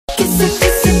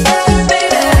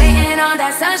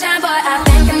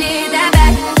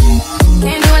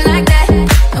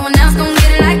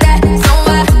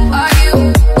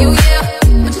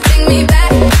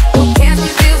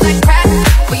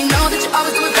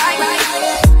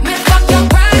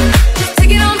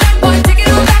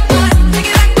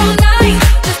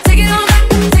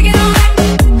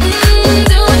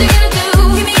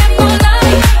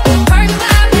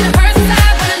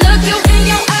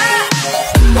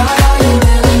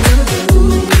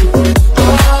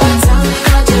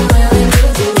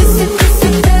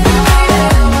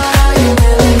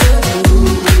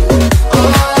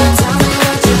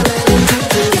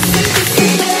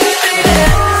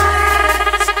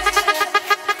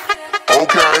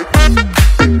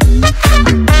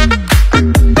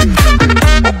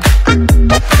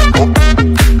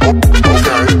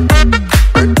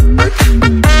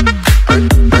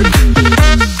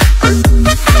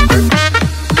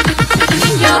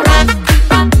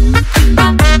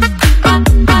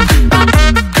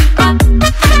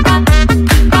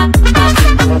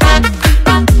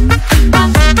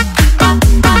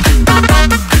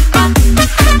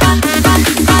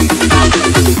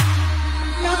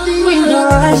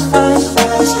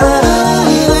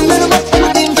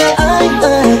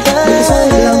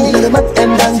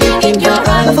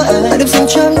dừng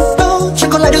chân đâu, chẳng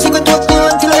còn lại điều gì quen thuộc như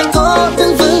anh thì lại có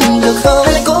đứng vững được không?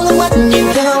 Hay lại cố ngước mắt nhìn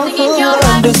theo,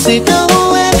 làm được gì đâu.